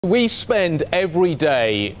We spend every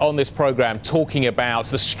day on this program talking about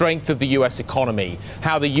the strength of the US economy,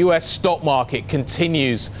 how the US stock market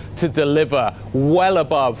continues to deliver well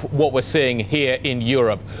above what we're seeing here in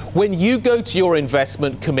Europe. When you go to your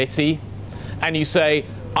investment committee and you say,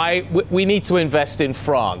 we need to invest in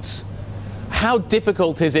France, how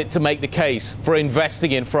difficult is it to make the case for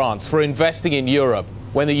investing in France, for investing in Europe,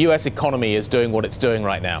 when the US economy is doing what it's doing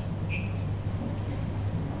right now?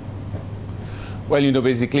 Well,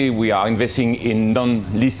 basically we are investing in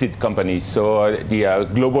non-listed companies. So the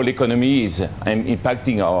global economy is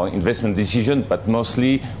impacting our investment decision, but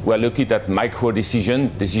mostly we're looking at micro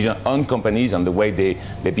decision on companies, on the way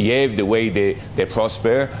they behave, the way they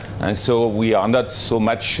prosper. And so we are not so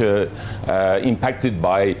much impacted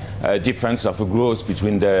by difference of growth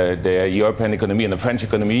between the European economy and the French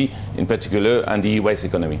economy in particular, and the US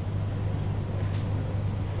economy.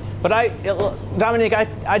 But Dominique,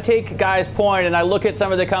 I take Guy's point and I look at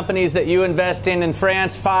some of the companies that you invest in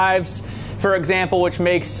France, Fives, for example, which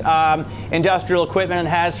makes industrial equipment and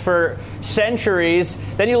has for centuries.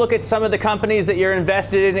 Then you look at some of the companies that you're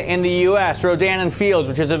invested in the U.S., Rodan and Fields,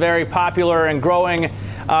 which is a very popular and growing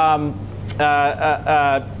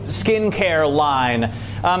skincare line.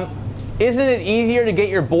 Isn't it easier to get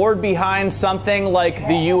your board behind something like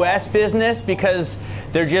the U.S. business because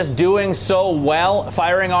they're just doing so well,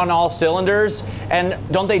 firing on all cylinders? And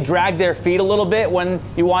don't they drag their feet a little bit when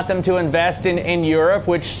you want them to invest in Europe,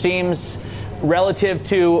 which seems, relative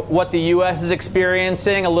to what the U.S. is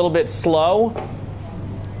experiencing, a little bit slow?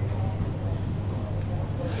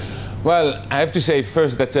 Well, I have to say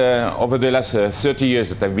first that over the last 30 years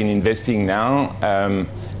that I've been investing now,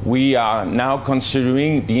 we are now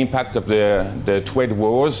considering the impact of the trade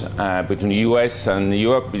wars between the US and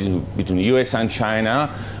Europe, between the US and China,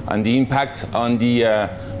 and the impact on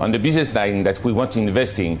the business line that we want to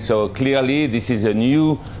invest in. So clearly this is a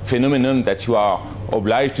new phenomenon that you are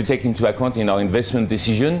obliged to take into account in our investment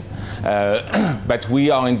decision. But we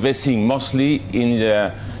are investing mostly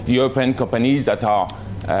in European companies that are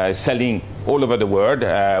selling all over the world.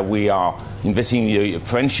 We are investing in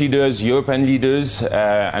French leaders, European leaders,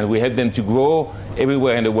 and we help them to grow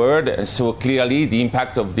everywhere in the world. So clearly the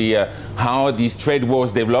impact of how these trade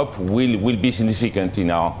wars develop will be significant in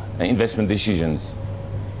our investment decisions.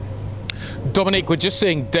 Dominique, we're just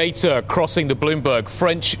seeing data crossing the Bloomberg.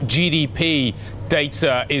 French GDP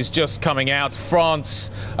data is just coming out. France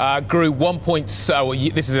grew this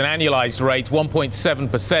is an annualized rate,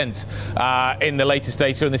 1.7% in the latest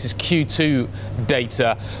data, and this is Q2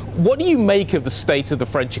 data. What do you make of the state of the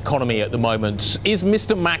French economy at the moment? Is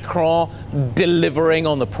Mr. Macron delivering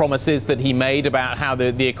on the promises that he made about how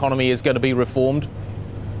the economy is going to be reformed?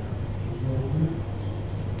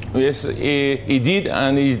 Yes, he did,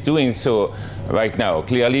 and he's doing so right now.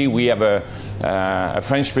 Clearly, we have a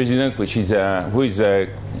French president who is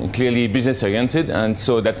clearly business-oriented, and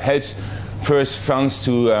so that helps first France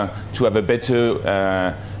to have a better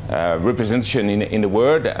representation in the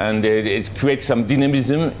world, and it creates some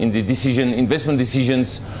dynamism in the investment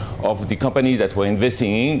decisions of the companies that we're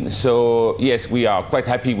investing in. So yes, we are quite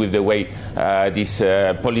happy with the way this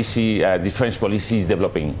the French policy is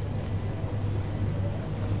developing.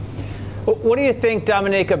 What do you think,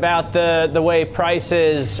 Dominique, about the way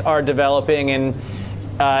prices are developing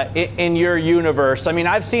in your universe? I mean,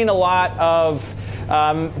 I've seen a lot of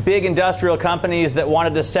big industrial companies that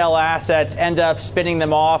wanted to sell assets end up spinning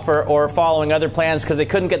them off or following other plans because they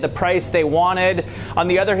couldn't get the price they wanted. On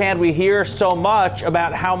the other hand, we hear so much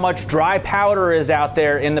about how much dry powder is out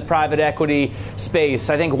there in the private equity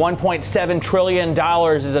space. I think $1.7 trillion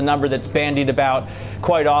is a number that's bandied about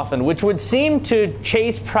quite often, which would seem to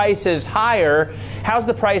chase prices higher. How's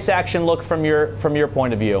the price action look from your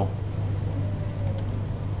point of view?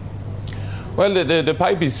 Well, the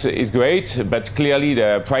pipe is great, but clearly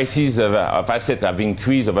the prices of assets have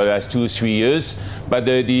increased over the last 2 or 3 years. But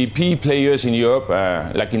the PE players in Europe,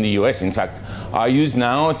 like in the US, in fact, are used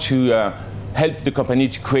now to help the company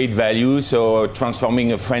to create value, so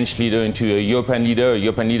transforming a French leader into a European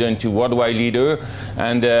leader into a worldwide leader.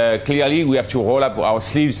 And clearly we have to roll up our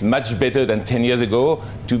sleeves much better than 10 years ago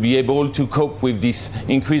to be able to cope with this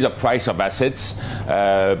increase of price of assets.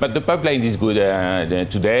 But the pipeline is good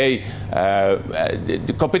today.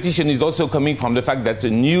 The competition is also coming from the fact that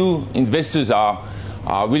new investors are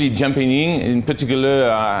really jumping in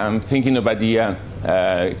particular, I'm thinking about the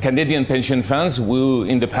Canadian pension funds who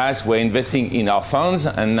in the past were investing in our funds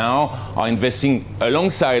and now are investing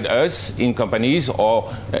alongside us in companies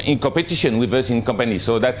or in competition with us in companies.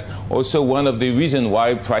 So that's also one of the reasons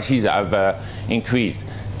why prices have increased.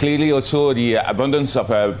 Clearly, also the abundance of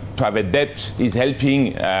private debt is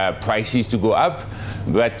helping prices to go up.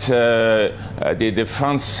 But the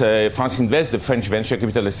France Invest, the French Venture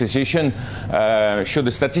Capital Association, showed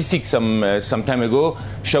a statistic some time ago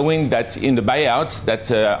showing that in the buyouts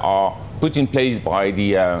that are put in place by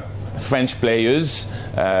the French players,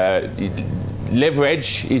 the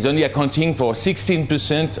leverage is only accounting for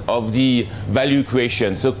 16% of the value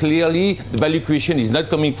creation. So clearly, the value creation is not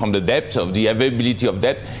coming from the debt, of the availability of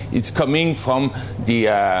debt. It's coming from the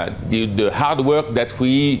hard work that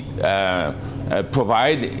we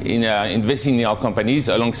provide in investing in our companies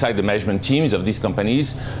alongside the management teams of these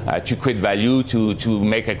companies to create value, to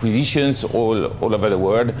make acquisitions all over the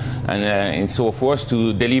world, and so forth,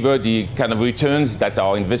 to deliver the kind of returns that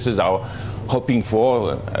our investors are hoping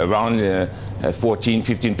for, around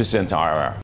 14-15% IRR.